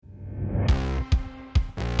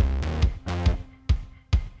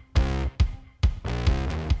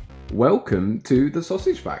Welcome to The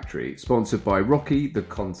Sausage Factory, sponsored by Rocky, the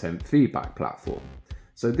content feedback platform.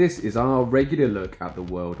 So this is our regular look at the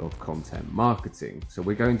world of content marketing. So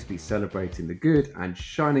we're going to be celebrating the good and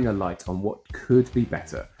shining a light on what could be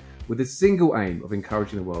better, with a single aim of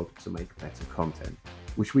encouraging the world to make better content,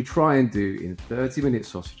 which we try and do in 30-minute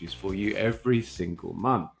sausages for you every single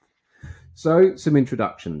month. So some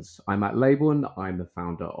introductions. I'm Matt Laybourne, I'm the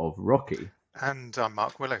founder of Rocky. And I'm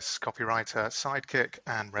Mark Willis, copywriter, sidekick,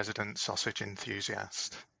 and resident sausage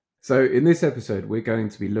enthusiast. So in this episode, we're going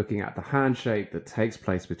to be looking at the handshake that takes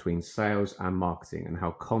place between sales and marketing and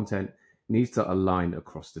how content needs to align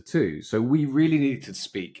across the two. So we really need to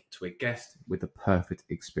speak to a guest with the perfect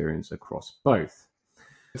experience across both.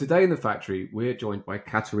 Today in the factory, we're joined by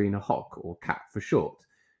Catarina Hoch, or Cat for short.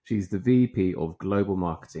 She's the VP of Global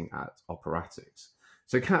Marketing at Operatix.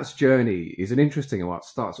 So Kat's journey is an interesting one. It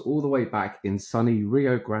starts all the way back in sunny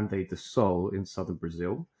Rio Grande do Sul in southern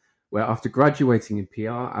Brazil, where after graduating in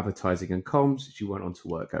PR, advertising and comms, she went on to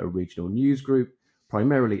work at a regional news group,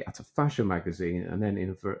 primarily at a fashion magazine, and then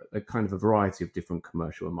in a kind of a variety of different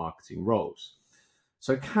commercial and marketing roles.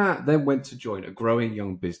 So Kat then went to join a growing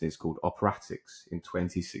young business called Operatix in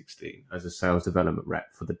 2016 as a sales development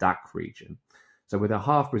rep for the DACH region. So with a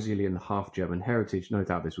half Brazilian, half German heritage, no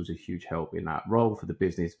doubt this was a huge help in that role for the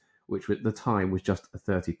business, which at the time was just a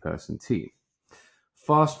 30-person team.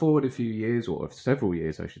 Fast forward a few years, or several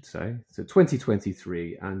years, I should say, so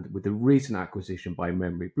 2023, and with the recent acquisition by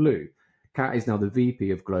Memory Blue, Kat is now the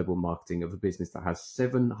VP of Global Marketing of a business that has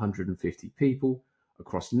 750 people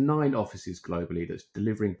across 9 offices globally that's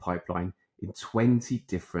delivering pipeline in 20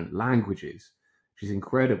 different languages, which is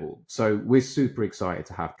incredible. So we're super excited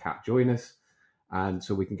to have Kat join us, and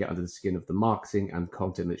so we can get under the skin of the marketing and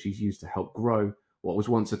content that she's used to help grow what was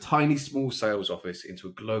once a tiny, small sales office into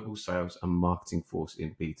a global sales and marketing force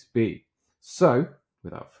in B2B. So,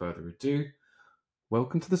 without further ado,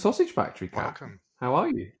 welcome to the Sausage Factory, Kat. Welcome. How are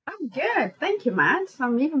you? I'm good. Thank you, Matt.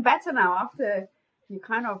 I'm even better now after you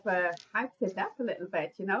kind of hyped it up a little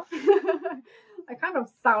bit, you know? I kind of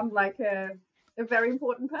sound like a very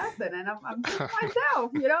important person, and I'm just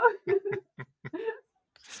myself, you know?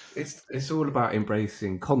 It's all about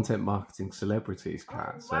embracing content marketing celebrities,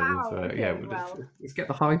 Kat. Oh, wow. So Okay, let's get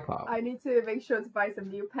the hype up. I need to make sure to buy some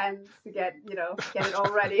new pens to get it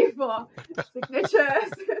all ready for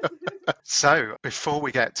signatures. So before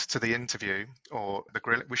we get to the interview or the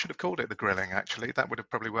grilling, we should have called it the grilling, actually. That would have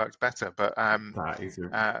probably worked better. But that is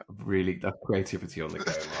really the creativity on the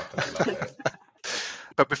go, Mark. I love it.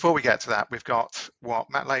 But before we get to that, we've got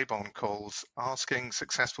what Matt Laybourne calls asking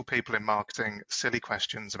successful people in marketing silly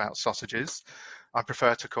questions about sausages. I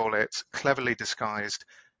prefer to call it cleverly disguised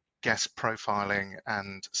guest profiling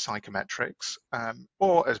and psychometrics,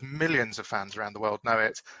 or as millions of fans around the world know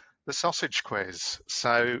it, the sausage quiz.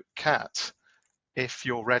 So, Kat, if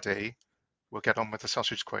you're ready, we'll get on with the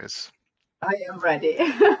sausage quiz. I am ready.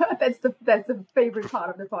 That's the favorite part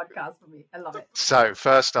of the podcast for me. I love it. So,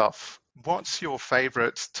 first off, what's your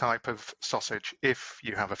favorite type of sausage, if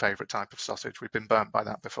you have a favorite type of sausage? We've been burnt by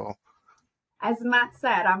that before. As Matt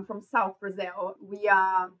said, I'm from South Brazil. We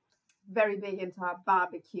are very big into our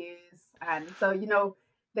barbecues. And so,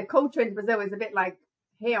 the culture in Brazil is a bit like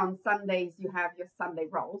here on Sundays, you have your Sunday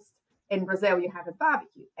roast. In Brazil, you have a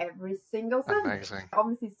barbecue every single Sunday. Amazing.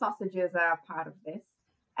 Obviously, sausages are a part of this.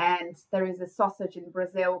 And there is a sausage in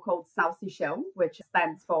Brazil called salsichão, which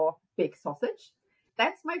stands for big sausage.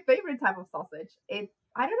 That's my favorite type of sausage. I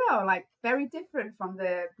don't know, like very different from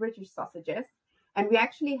the British sausages. And we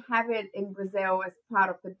actually have it in Brazil as part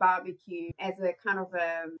of the barbecue as a kind of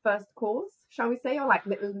a first course, shall we say, or like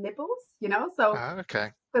little nibbles, So,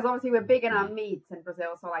 okay. Because obviously we're big in our meats in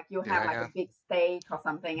Brazil. So like you'll have Yeah. a big steak or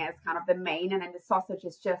something as kind of the main. And then the sausage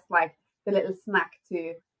is just like the little snack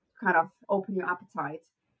to kind of open your appetite.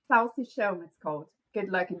 Salsichão, it's called. Good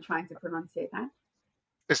luck in trying to pronunciate that.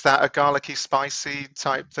 Is that a garlicky, spicy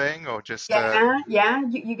type thing, or just? Yeah.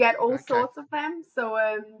 You get all sorts of them. So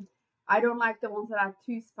I don't like the ones that are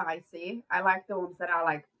too spicy. I like the ones that are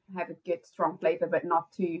like have a good strong flavor, but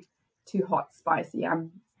not too hot spicy.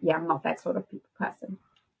 I'm not that sort of person.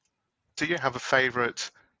 Do you have a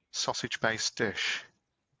favorite sausage-based dish?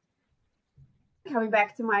 Coming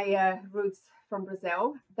back to my roots from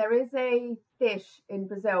Brazil, there is a dish in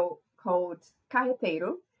Brazil called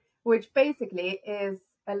carreteiro, which basically is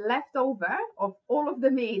a leftover of all of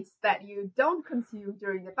the meats that you don't consume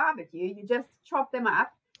during the barbecue. You just chop them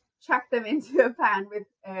up, chuck them into a pan with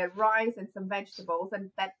rice and some vegetables,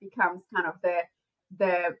 and that becomes kind of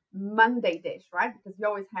the Monday dish, right? Because you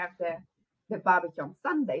always have the barbecue on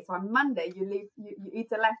Sunday. So on Monday, you eat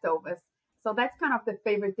the leftovers. So that's kind of the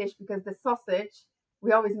favorite dish because the sausage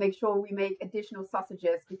we always make sure we make additional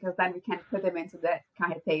sausages because then we can put them into the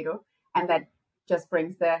carreteiro, and that just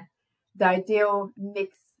brings the ideal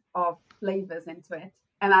mix of flavors into it.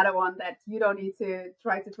 Another one that you don't need to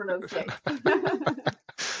try to pronunciate.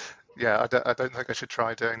 Yeah, I don't think I should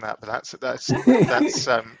try doing that, but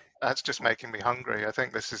that's just making me hungry. I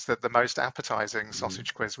think this is the most appetizing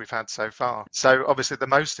sausage quiz we've had so far. So obviously the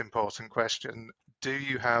most important question, do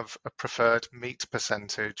you have a preferred meat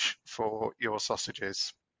percentage for your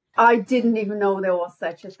sausages? I didn't even know there was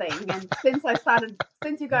such a thing. And since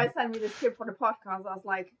you guys sent me the script for the podcast, I was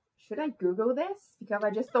like, should I Google this? Because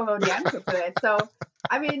I just don't know the answer to it. So,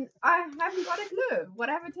 I mean, I haven't got a clue.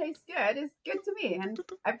 Whatever tastes good is good to me. And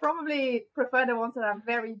I probably prefer the ones that are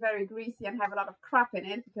very, very greasy and have a lot of crap in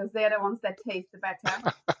it because they're the ones that taste the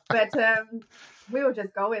better. But we will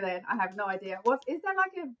just go with it. I have no idea. Is there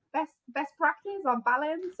like a best practice or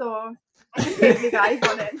balance, or educate me guys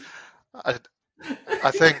on it? I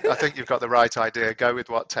think you've got the right idea. Go with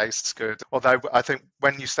what tastes good. Although I think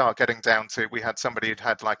when you start getting down to, we had somebody who'd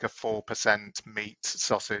had like a 4% meat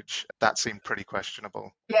sausage. That seemed pretty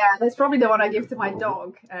questionable. Yeah, that's probably the one I give to my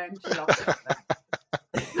dog, and she loves it.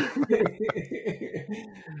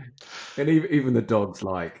 And even the dog's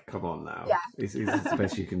like, come on now. Yeah. It's the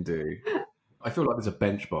best you can do. I feel like there's a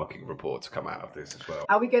benchmarking report to come out of this as well.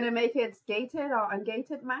 Are we going to make it gated or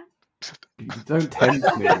ungated, Matt? You don't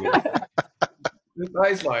tempt me with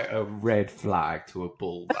that is like a red flag to a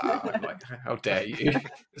bull. That I'm like, how dare you?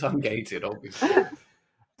 It's ungated, obviously.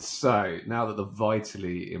 So now that the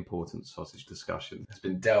vitally important sausage discussion has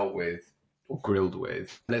been dealt with or grilled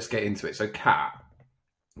with, let's get into it. So, Kat,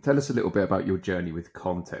 tell us a little bit about your journey with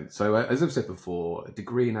content. So, as I've said before, a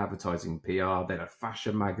degree in advertising PR, then a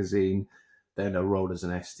fashion magazine, then a role as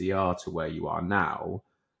an SDR to where you are now.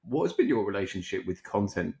 What has been your relationship with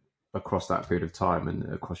content across that period of time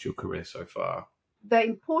and across your career so far? The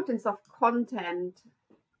importance of content,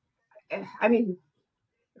 I mean,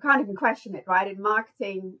 you can't even question it, right? In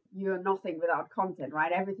marketing, you're nothing without content,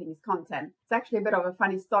 right? Everything is content. It's actually a bit of a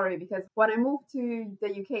funny story because when I moved to the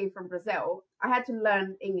UK from Brazil, I had to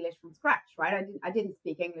learn English from scratch, right? I didn't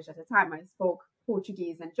speak English at the time. I spoke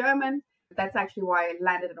Portuguese and German. That's actually why I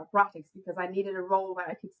landed at Operatix, because I needed a role where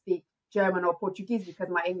I could speak German or Portuguese because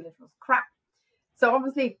my English was crap. So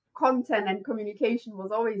obviously content and communication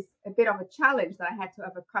was always a bit of a challenge that I had to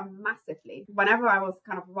overcome massively. Whenever I was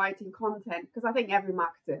kind of writing content, because I think every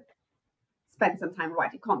marketer spends some time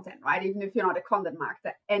writing content, right? Even if you're not a content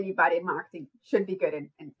marketer, anybody in marketing should be good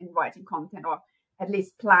in writing content, or at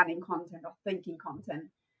least planning content or thinking content.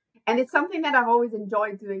 And it's something that I've always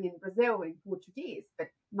enjoyed doing in Brazil in Portuguese, but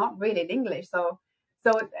not really in English. So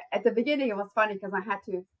at the beginning, it was funny because I had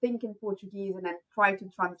to think in Portuguese and then try to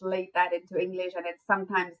translate that into English. And then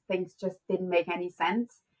sometimes things just didn't make any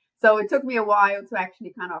sense. So it took me a while to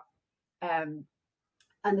actually kind of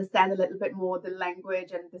understand a little bit more the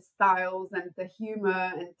language and the styles and the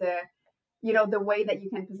humor and the way that you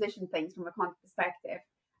can position things from a content perspective.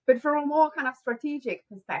 But from a more kind of strategic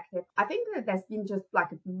perspective, I think that there's been just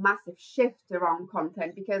like a massive shift around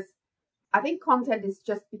content, because I think content is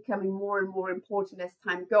just becoming more and more important as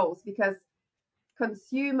time goes, because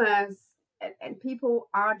consumers and people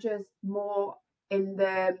are just more in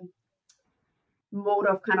the mode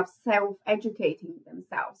of kind of self-educating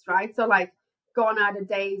themselves, right? So like gone are the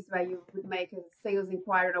days where you would make a sales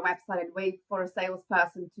inquiry on a website and wait for a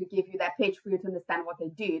salesperson to give you that pitch for you to understand what they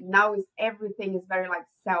do. Now everything is very like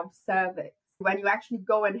self-service. When you actually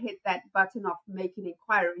go and hit that button of make an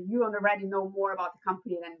inquiry, you already know more about the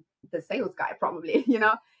company than the sales guy probably,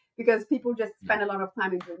 because people just spend a lot of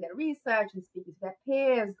time in doing their research and speaking to their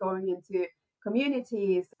peers, going into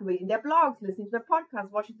communities, reading their blogs, listening to their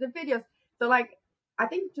podcasts, watching the videos. So like, I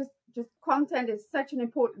think just content is such an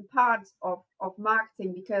important part of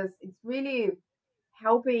marketing, because it's really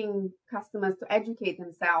helping customers to educate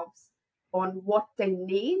themselves on what they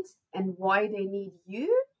need and why they need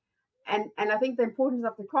you. And I think the importance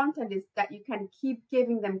of the content is that you can keep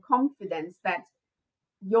giving them confidence that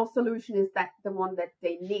your solution is the one that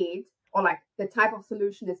they need, or like the type of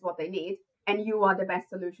solution is what they need, and you are the best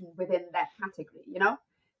solution within that category,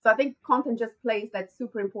 So I think content just plays that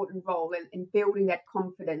super important role in building that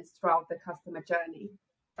confidence throughout the customer journey.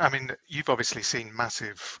 I mean, you've obviously seen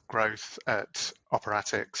massive growth at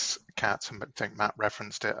Operatix, Kat, and I think Matt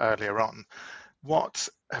referenced it earlier on. What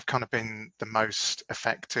have kind of been the most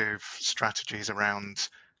effective strategies around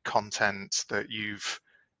content that you've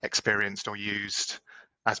experienced or used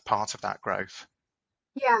as part of that growth?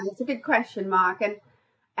 Yeah, it's a good question, Mark.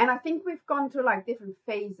 And I think we've gone through like different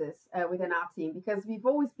phases within our team, because we've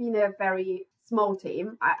always been a very small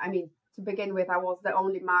team. I mean, to begin with, I was the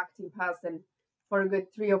only marketing person for a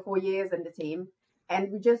good 3 or 4 years in the team.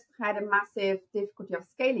 And we just had a massive difficulty of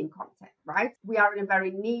scaling content, right? We are in a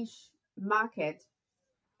very niche market.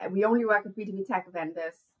 We only work with B2B tech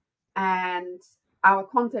vendors, and our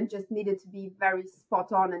content just needed to be very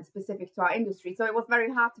spot on and specific to our industry. So it was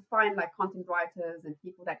very hard to find like content writers and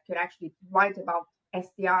people that could actually write about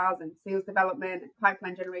SDRs and sales development and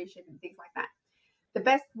pipeline generation and things like that. The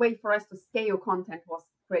best way for us to scale content was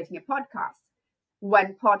creating a podcast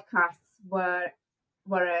when podcasts were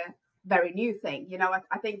a very new thing. You know,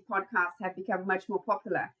 I think podcasts have become much more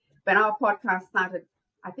popular. But our podcast started,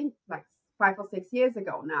 I think, like 5 or 6 years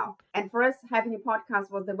ago now. And for us, having a podcast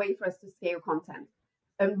was the way for us to scale content.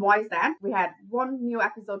 And why is that? We had one new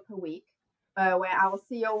episode per week where our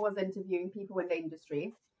CEO was interviewing people in the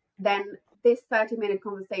industry. Then this 30-minute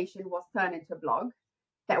conversation was turned into a blog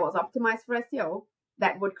that was optimized for SEO,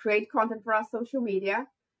 that would create content for our social media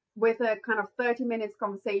with a kind of 30 minutes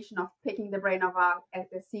conversation of picking the brain of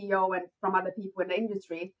the CEO and from other people in the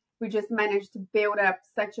industry. We just managed to build up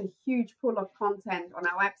such a huge pool of content on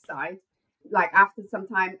our website. Like after some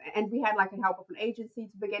time, and we had like a help of an agency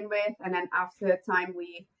to begin with. And then after a time,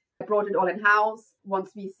 we brought it all in house once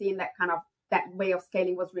we seen that kind of that way of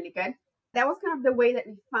scaling was really good. That was kind of the way that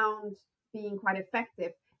we found being quite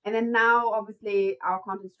effective. And then now, obviously, our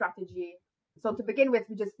content strategy. So to begin with,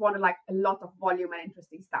 we just wanted like a lot of volume and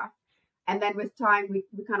interesting stuff. And then with time, we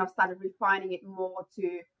kind of started refining it more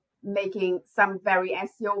to making some very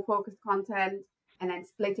SEO focused content and then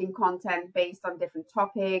splitting content based on different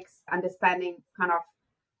topics, understanding kind of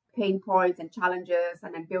pain points and challenges,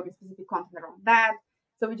 and then building specific content around that.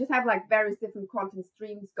 So we just have like various different content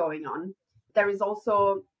streams going on. There is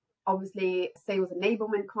also obviously sales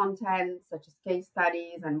enablement content, such as case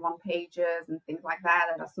studies and one pages and things like that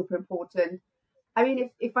are super important. I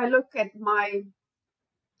mean, if I look at my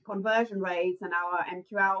conversion rates and our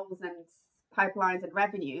MQLs and pipelines and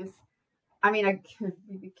revenues, I mean,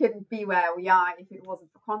 we couldn't be where we are if it wasn't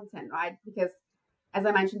for content, right? Because as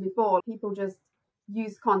I mentioned before, people just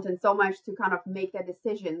use content so much to kind of make their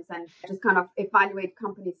decisions and just kind of evaluate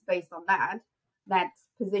companies based on that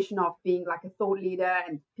position of being like a thought leader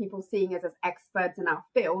and people seeing us as experts in our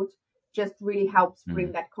field just really helps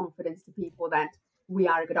bring that confidence to people that we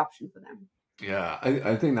are a good option for them. Yeah,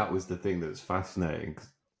 I think that was the thing that's fascinating.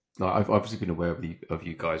 Like, I've obviously been aware of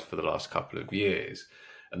you guys for the last couple of years.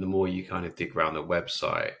 And the more you kind of dig around the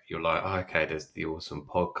website, you're like, oh, okay, there's the awesome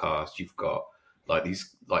podcast. You've got like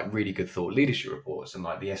these like really good thought leadership reports and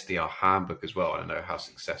like the SDR handbook as well. I know how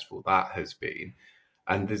successful that has been.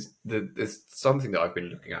 And there's something that I've been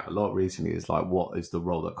looking at a lot recently is like, what is the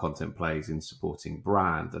role that content plays in supporting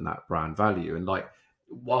brand and that brand value? And like,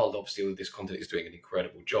 while obviously all this content is doing an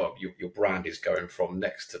incredible job, your brand is going from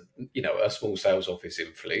next to, you know, a small sales office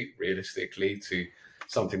in Fleet, realistically, to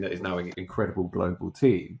something that is now an incredible global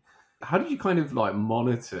team. How did you kind of like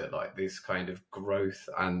monitor like this kind of growth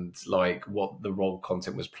and like what the role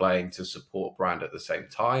content was playing to support brand at the same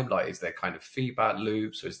time? Like, is there kind of feedback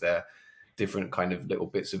loops, or is there different kind of little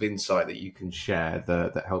bits of insight that you can share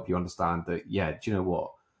that help you understand that, yeah, do you know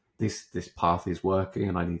what? This path is working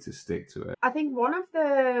and I need to stick to it. I think one of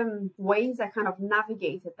the ways I kind of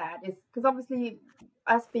navigated that is because obviously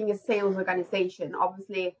us being a sales organization,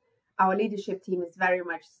 obviously our leadership team is very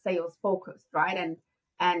much sales focused, right?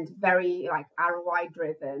 And very like ROI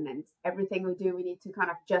driven, and everything we do, we need to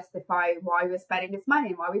kind of justify why we're spending this money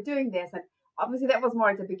and why we're doing this. And obviously that was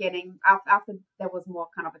more at the beginning. After there was more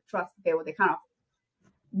kind of a trust build, they kind of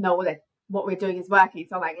know that what we're doing is working.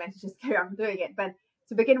 So like, let's just carry on doing it. But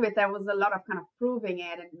to begin with, there was a lot of kind of proving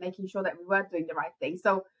it and making sure that we were doing the right thing.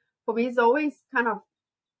 So for me, it's always kind of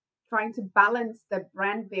trying to balance the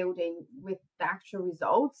brand building with the actual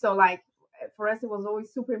results. So like for us, it was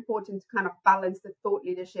always super important to kind of balance the thought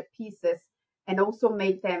leadership pieces and also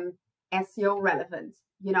make them SEO relevant,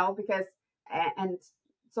 you know, because, and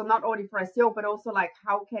so not only for SEO, but also like,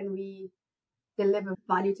 how can we deliver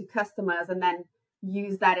value to customers and then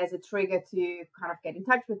use that as a trigger to kind of get in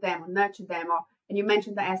touch with them or nurture them. And you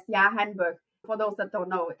mentioned the SDR handbook. For those that don't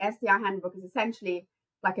know, SDR handbook is essentially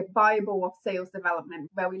like a Bible of sales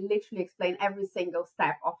development where we literally explain every single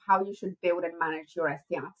step of how you should build and manage your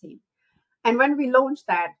SDR team. And when we launched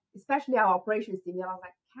that, especially our operations team, I was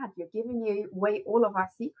like, Kat, you're giving away all of our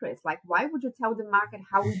secrets. Like, why would you tell the market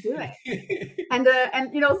how we do it?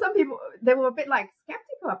 and you know, some people, they were a bit like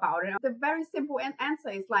skeptical about it. The very simple answer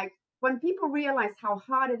is like, when people realize how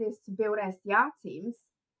hard it is to build SDR teams,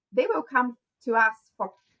 they will come to us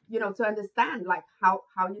for, you know, to understand like how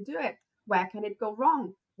you do it. Where can it go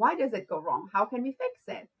wrong? Why does it go wrong? How can we fix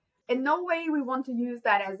it? In no way we want to use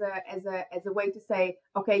that as a way to say,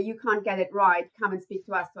 okay, you can't get it right, come and speak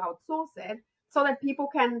to us to outsource it. so that people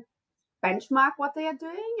can benchmark what they are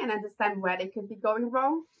doing and understand where they could be going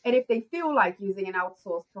wrong. And if they feel like using an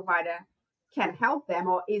outsourced provider can help them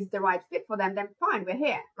or is the right fit for them, then fine, we're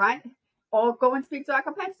here, right? Or go and speak to our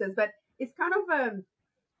competitors. But it's kind of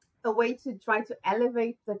a way to try to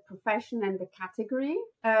elevate the profession and the category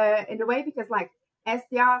in a way, because like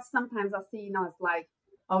SDRs sometimes are seen as like,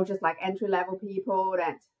 oh, just like entry-level people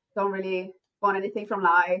that don't really want anything from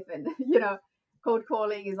life. And, cold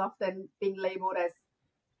calling is often being labeled as,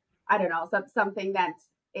 I don't know, something that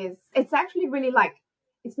is, it's actually really like,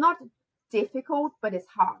 it's not difficult, but it's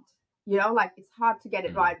hard. Like it's hard to get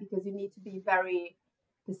it right because you need to be very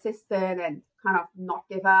persistent and kind of not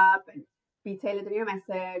give up and be tailored in your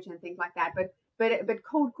message and things like that. But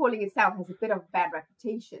cold calling itself has a bit of bad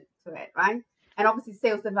reputation to it, right? And obviously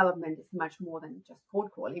sales development is much more than just cold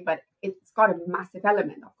calling, but it's got a massive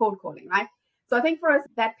element of cold calling, right? So I think for us,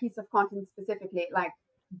 that piece of content specifically, like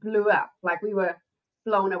blew up. Like we were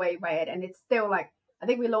blown away by it. And it's still like, I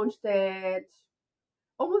think we launched it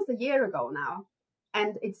almost a year ago now.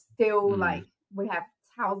 And it's still like, we have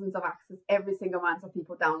thousands of access every single month of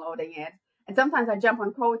people downloading it. And sometimes I jump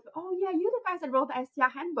on calls, oh yeah, you're the guys that wrote the SDR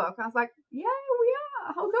handbook. I was like, yeah, we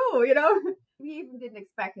are. How cool, We even didn't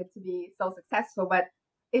expect it to be so successful, but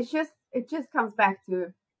it just comes back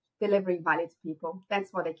to delivering value to people.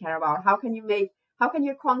 That's what they care about. How can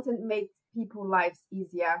your content make people's lives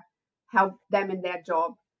easier, help them in their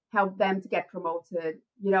job, help them to get promoted,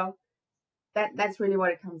 that's really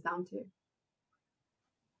what it comes down to.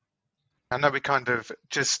 I know we kind of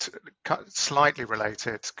just slightly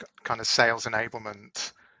related kind of sales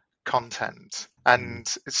enablement content, and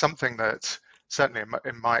it's something that certainly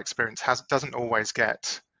in my experience doesn't always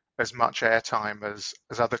get as much airtime as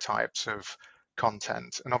other types of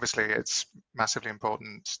content. And obviously it's massively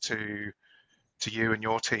important to you and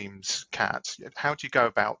your teams, Kat. How do you go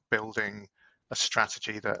about building a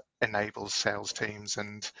strategy that enables sales teams,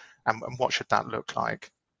 and what should that look like?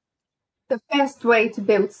 The best way to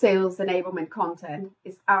build sales enablement content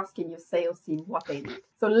is asking your sales team what they need.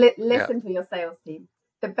 So listen to your sales team.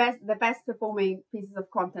 The best performing pieces of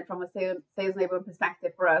content from a sales enablement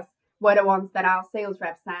perspective for us were the ones that our sales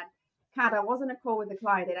reps said, Kat, I was on a call with a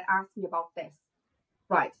client that asked me about this.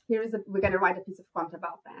 Right, we're going to write a piece of content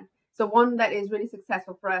about that. So one that is really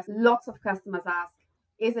successful for us, lots of customers ask,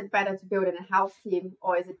 is it better to build an in-house team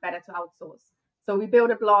or is it better to outsource? So we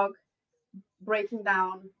build a blog breaking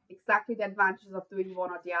down exactly the advantages of doing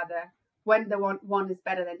one or the other, when the one is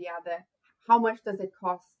better than the other, how much does it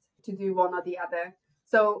cost to do one or the other.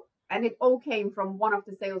 So, and it all came from one of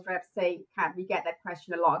the sales reps saying, Kat, we get that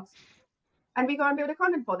question a lot, and we go and build a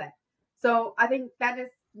content for that. So I think that is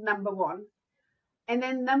number one. And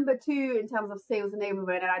then number two, in terms of sales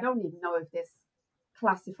enablement, and I don't even know if this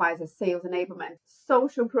classifies as sales enablement,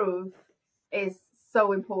 social proof is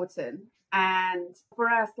so important. And for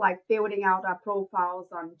us, like building out our profiles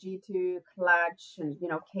on G2, Clutch, and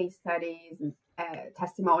case studies and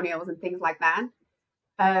testimonials and things like that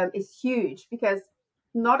is huge, because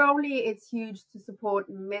not only it's huge to support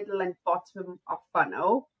middle and bottom of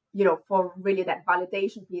funnel, for really that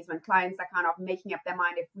validation piece when clients are kind of making up their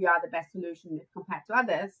mind if we are the best solution compared to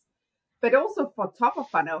others, but also for top of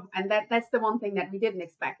funnel. And that's the one thing that we didn't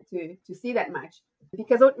expect to see that much,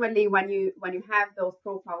 because ultimately when you have those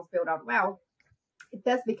profiles built out well, it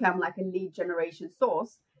does become like a lead generation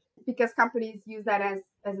source, because companies use that as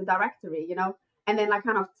a directory, and then like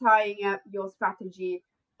kind of tying up your strategy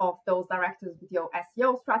of those directors with your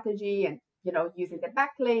SEO strategy and using the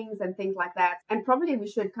backlinks and things like that. And probably we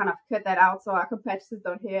should kind of cut that out so our competitors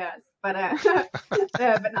don't hear us. But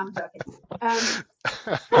but no, I'm joking.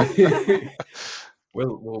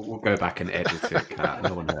 We'll go back and edit it, Kat.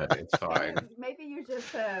 No one heard it. It's fine. Maybe you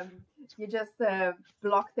just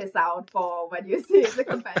block this out for when you see the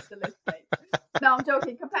competitor listing. No, I'm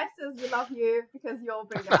joking. Competitors, we love you because you'll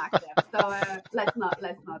bring them back there. So let's not.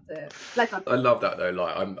 I love that though.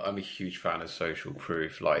 Like I'm a huge fan of social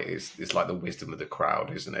proof. Like it's like the wisdom of the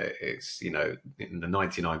crowd, isn't it? It's the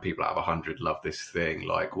 99 people out of 100 love this thing.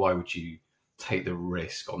 Like why would you take the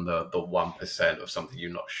risk on the 1% of something you're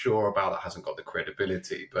not sure about that hasn't got the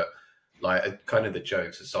credibility? But like kind of the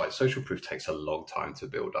jokes aside, social proof takes a long time to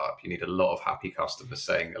build up. You need a lot of happy customers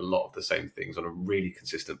saying a lot of the same things on a really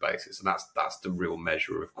consistent basis, and that's the real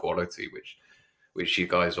measure of quality, which you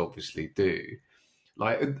guys obviously do.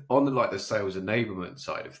 Like on the sales enablement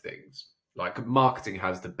side of things, like marketing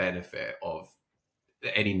has the benefit of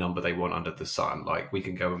any number they want under the sun. Like we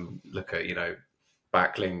can go and look at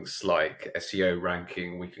backlinks, like SEO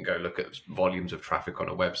ranking. We can go look at volumes of traffic on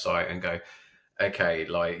a website and go, okay,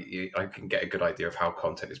 like I can get a good idea of how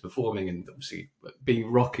content is performing. And obviously being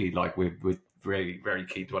rocky, like we're very, very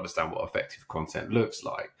keen to understand what effective content looks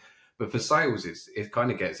like. But for sales, it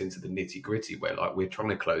kind of gets into the nitty gritty where like we're trying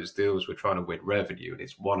to close deals, we're trying to win revenue, and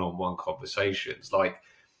it's one-on-one conversations. Like,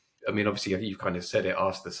 I mean, obviously you've kind of said it,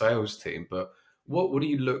 ask the sales team, but what do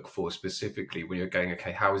you look for specifically when you're going,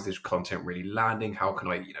 okay, how is this content really landing? How can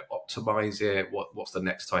I, optimize it? What's the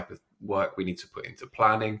next type of work we need to put into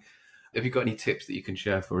planning? Have you got any tips that you can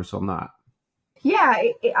share for us on that? Yeah,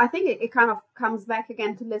 I think it kind of comes back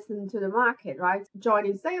again to listening to the market, right?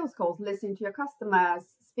 Joining sales calls, listening to your customers,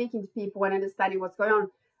 speaking to people and understanding what's going on,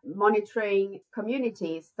 monitoring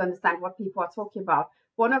communities to understand what people are talking about.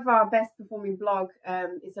 One of our best performing blog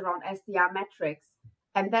is around SDR metrics,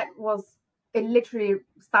 and it literally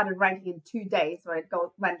started ranking in 2 days where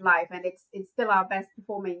went live, and it's still our best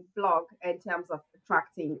performing blog in terms of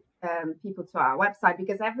attracting people to our website,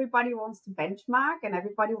 because everybody wants to benchmark and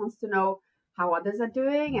everybody wants to know how others are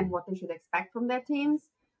doing and what they should expect from their teams.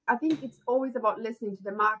 I think it's always about listening to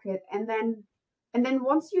the market, and then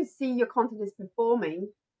once you see your content is performing,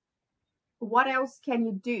 what else can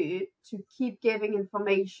you do to keep giving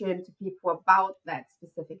information to people about that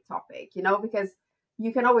specific topic? Because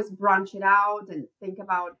you can always branch it out and think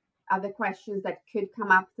about other questions that could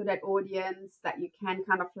come up to that audience that you can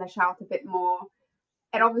kind of flesh out a bit more.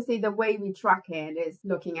 And obviously the way we track it is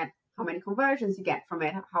looking at how many conversions you get from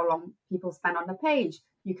it, how long people spend on the page.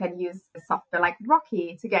 You can use a software like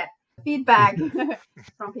Rocky to get feedback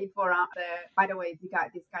from people around there. By the way, these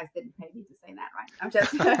guys didn't pay me to say that, right? I'm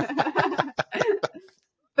just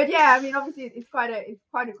but yeah, I mean, obviously it's quite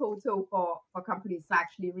a cool tool for companies to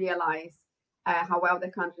actually realize how well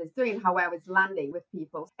their content is doing, how well it's landing with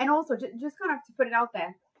people. And also just kind of to put it out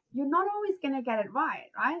there, you're not always going to get it right?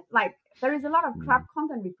 Like there is a lot of crap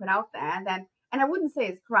content we put out there that, and I wouldn't say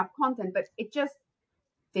it's crap content, but it just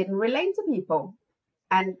didn't relate to people.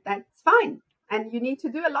 And that's fine. And you need to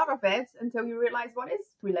do a lot of it until you realize what is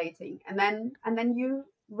relating. And then you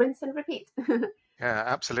rinse and repeat. Yeah,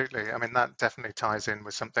 absolutely. I mean, that definitely ties in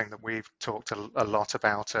with something that we've talked a lot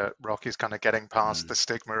about at Rock, is kind of getting past the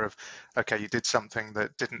stigma of, okay, you did something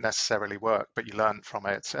that didn't necessarily work, but you learned from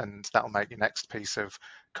it, and that'll make your next piece of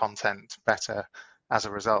content better as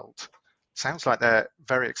a result. Sounds like they're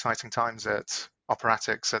very exciting times at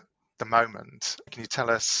Operatix at the moment. Can you tell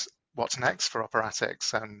us what's next for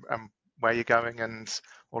Operatix and where you're going and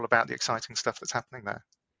all about the exciting stuff that's happening there?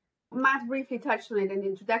 Matt briefly touched on it in the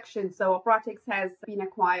introduction. So Operatix has been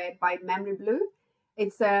acquired by Memory Blue.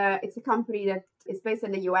 It's a company that is based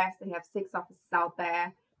in the US. They have 6 offices out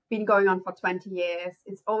there, been going on for 20 years.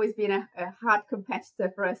 It's always been a hard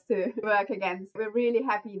competitor for us to work against. We're really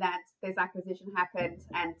happy that this acquisition happened,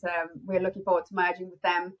 and we're looking forward to merging with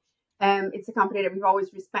them. It's a company that we've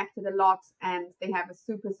always respected a lot, and they have a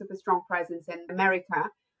super, super strong presence in America.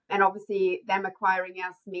 And obviously them acquiring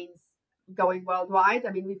us means going worldwide.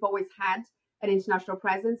 I mean, we've always had an international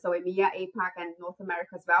presence, so EMEA, APAC, and North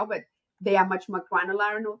America as well, but they are much more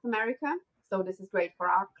granular in North America. So this is great for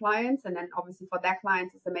our clients, and then obviously for their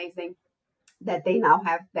clients, it's amazing that they now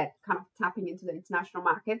have that kind of tapping into the international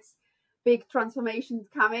markets. Big transformations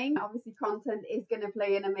coming. Obviously, content is going to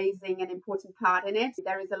play an amazing and important part in it.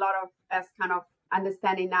 There is a lot of us kind of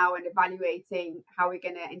understanding now and evaluating how we're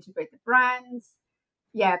going to integrate the brands.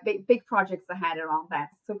 Yeah, big projects ahead around that.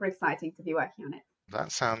 Super exciting to be working on it.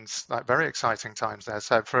 That sounds like very exciting times there.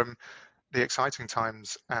 So from the exciting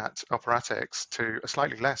times at Operatix to a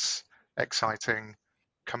slightly less exciting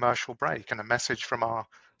commercial break and a message from our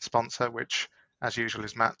sponsor, which as usual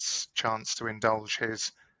is Matt's chance to indulge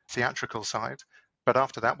his theatrical side. But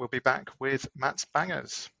after that, we'll be back with Matt's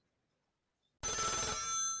bangers.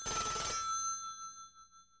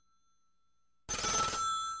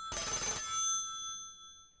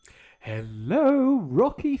 Hello,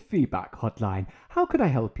 Rocky Feedback Hotline. How could I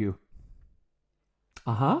help you?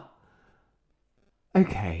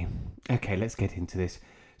 Okay, let's get into this.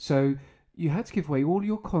 So, you had to give away all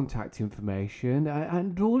your contact information,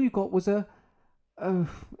 and all you got was a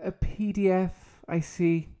PDF. I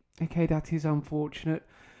see. Okay, that is unfortunate.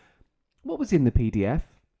 What was in the PDF?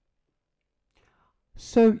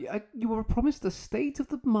 So, you were promised a state of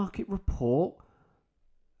the market report.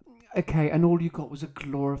 Okay, and all you got was a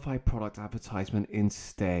glorified product advertisement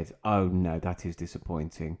instead. Oh no, that is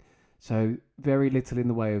disappointing. So very little in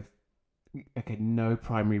the way of, no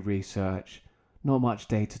primary research, not much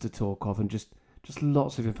data to talk of, and just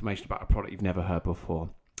lots of information about a product you've never heard before.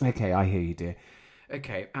 Okay, I hear you, dear.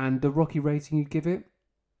 Okay, and the Rocky rating you give it?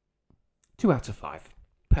 2 out of 5.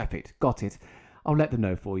 Perfect, got it. I'll let them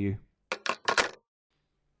know for you.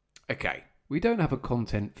 Okay, we don't have a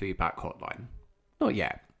content feedback hotline. Not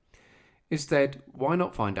yet. Instead, why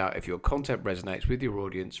not find out if your content resonates with your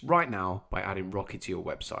audience right now by adding Rocky to your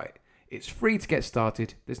website? It's free to get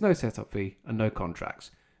started, there's no setup fee and no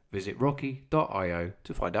contracts. Visit rocky.io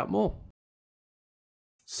to find out more.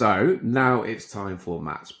 So now it's time for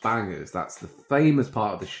Matt's Bangers. That's the famous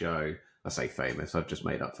part of the show. I say famous, I've just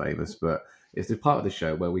made up famous, but it's the part of the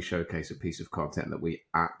show where we showcase a piece of content that we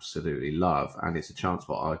absolutely love. And it's a chance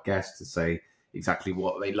for our guests to say exactly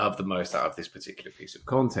what they love the most out of this particular piece of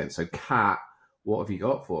content. So, Kat, what have you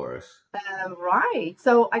got for us? Right.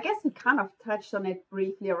 So I guess we kind of touched on it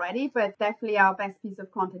briefly already, but definitely our best piece of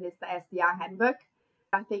content is the SDR handbook.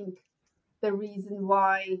 I think the reason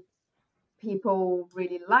why people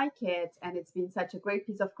really like it and it's been such a great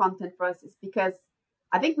piece of content for us is because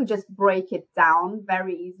I think we just break it down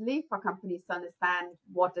very easily for companies to understand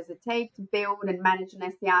what does it take to build and manage an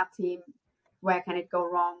SDR team, where can it go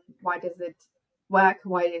wrong, why does it work,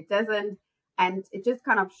 why it doesn't, and it just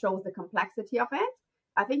kind of shows the complexity of it.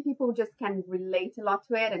 I think people just can relate a lot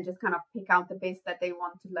to it and just kind of pick out the bits that they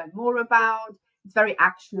want to learn more about. It's very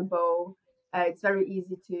actionable. It's very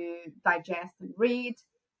easy to digest and read.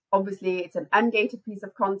 Obviously, it's an ungated piece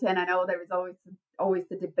of content. I know there is always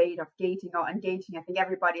the debate of gating or ungating. I think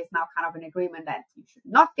everybody is now kind of in agreement that you should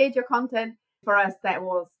not gate your content. For us, that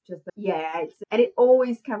was just, and it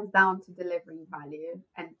always comes down to delivering value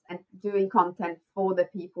and doing content for the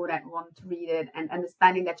people that want to read it and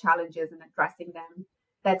understanding their challenges and addressing them.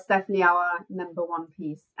 That's definitely our number one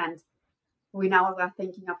piece. And we now are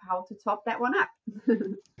thinking of how to top that one up.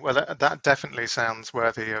 Well, that definitely sounds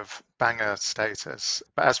worthy of banger status.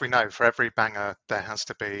 But as we know, for every banger, there has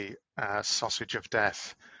to be a sausage of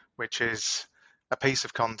death, which is a piece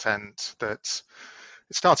of content that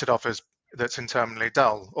it started off as that's internally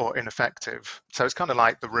dull or ineffective. So it's kind of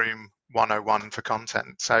like the Room 101 for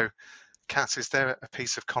content. So, Kat, is there a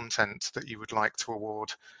piece of content that you would like to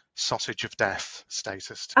award sausage of death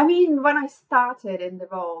status to? I mean, when I started in the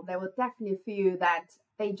role, there were definitely a few that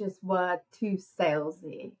they just were too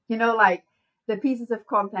salesy. You know, like the pieces of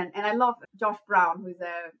content. And I love Josh Brown, who's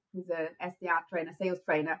a SDR trainer, sales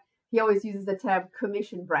trainer. He always uses the term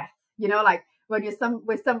commission breath. You know, like when you're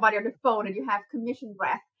with somebody on the phone and you have commission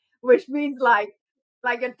breath, which means like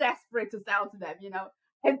you're desperate to sell to them. You know,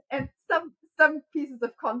 and some pieces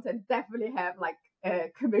of content definitely have like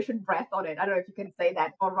commission breath on it. I don't know if you can say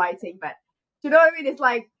that for writing, but do you know what I mean? It's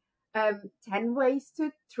like 10 ways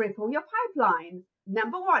to triple your pipeline.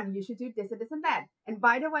 Number one, you should do this and this and that. And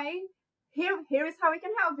by the way, here is how we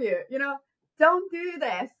can help you. You know, don't do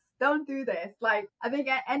this. Don't do this. Like, I think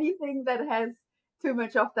anything that has too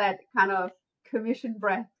much of that kind of commission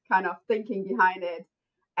breath kind of thinking behind it,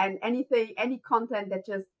 and any content that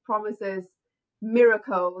just promises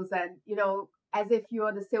miracles and, you know, as if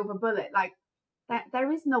you're the silver bullet, like that,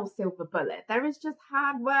 there is no silver bullet. There is just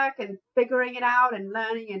hard work and figuring it out and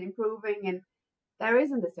learning and improving, and there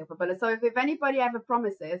isn't a silver bullet. So if anybody ever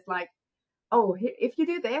promises like, oh, if you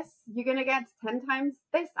do this, you're going to get 10 times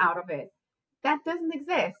this out of it, that doesn't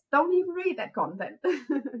exist. Don't even read that content.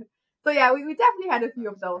 So yeah, we definitely had a few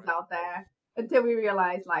of those out there until we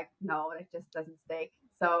realized like, no, it just doesn't stick.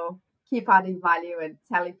 So keep adding value and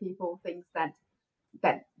telling people things that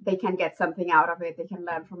they can get something out of it, they can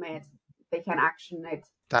learn from it, they can action it.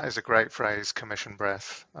 That is a great phrase, commission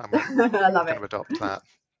breath. I love it. Going to adopt that.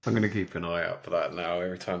 I'm going to keep an eye out for that now.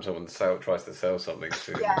 Every time someone tries to sell something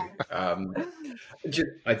to me.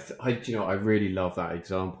 I really love that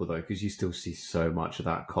example though, because you still see so much of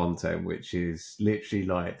that content, which is literally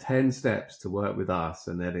like 10 steps to work with us,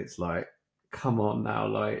 and then it's like, come on now,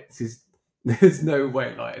 like there's no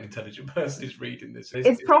way like an intelligent person is reading this.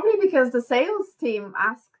 It's probably because the sales team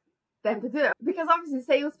asked them to do it, because obviously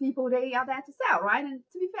salespeople, they are there to sell, right? And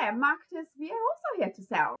to be fair, marketers, we are also here to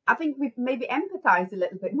sell. I think we've maybe empathized a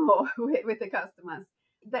little bit more with the customers.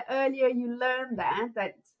 The earlier you learn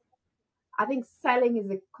that I think selling is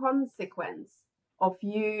a consequence of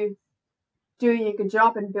you doing a good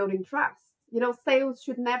job and building trust. You know, sales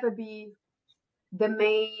should never be the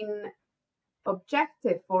main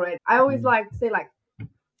objective for it. I always like to say like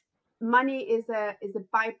money is a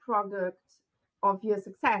byproduct of your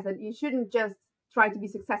success, and you shouldn't just try to be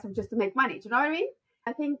successful just to make money. Do you know what I mean?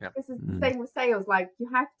 I think This is the same with sales. Like, you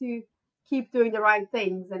have to keep doing the right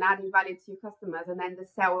things and adding value to your customers, and then the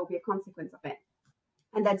sale will be a consequence of it.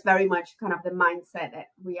 And that's very much kind of the mindset that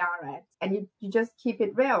we are at. And you just keep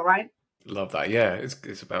it real, right? Love that. Yeah,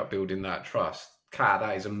 it's about building that trust. Kat,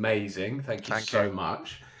 that is amazing. Thank you so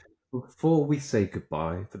much. Before we say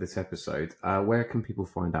goodbye for this episode, where can people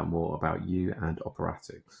find out more about you and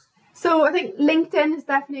Operatix? So I think LinkedIn is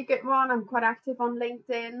definitely a good one. I'm quite active on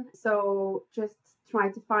LinkedIn. So just try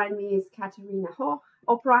to find me as Catarina Hoch.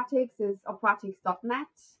 Operatix is operatix.net,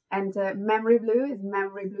 and Memory Blue is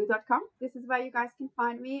memoryblue.com. This is where you guys can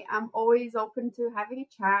find me. I'm always open to having a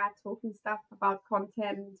chat, talking stuff about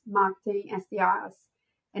content, marketing, SDRs,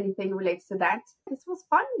 anything related to that. This was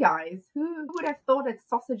fun, guys. Who would have thought that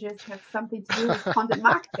sausages have something to do with content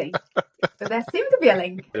marketing? But there seems to be a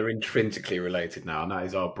link. They're intrinsically related now, and that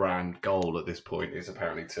is our brand goal at this point, is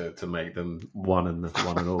apparently to make them one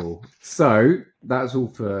and all. So that's all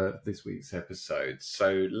for this week's episode.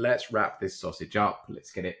 So let's wrap this sausage up,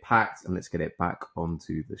 let's get it packed, and let's get it back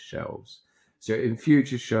onto the shelves. So in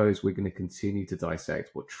future shows, we're going to continue to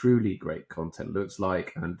dissect what truly great content looks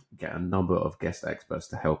like and get a number of guest experts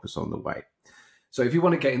to help us on the way. So if you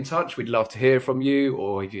want to get in touch, we'd love to hear from you,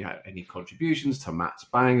 or if you have any contributions to Matt's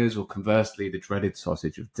bangers, or conversely, the dreaded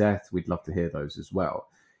sausage of death, we'd love to hear those as well.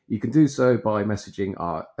 You can do so by messaging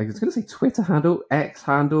our, I was going to say Twitter handle, X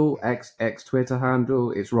Twitter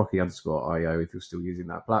handle. It's Rocky_IO if you're still using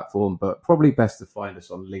that platform, but probably best to find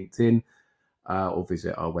us on LinkedIn or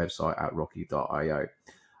visit our website at rocky.io.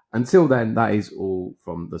 Until then, that is all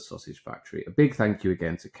from the Sausage Factory. A big thank you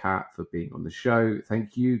again to Kat for being on the show.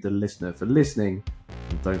 Thank you, the listener, for listening.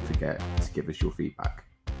 And don't forget to give us your feedback.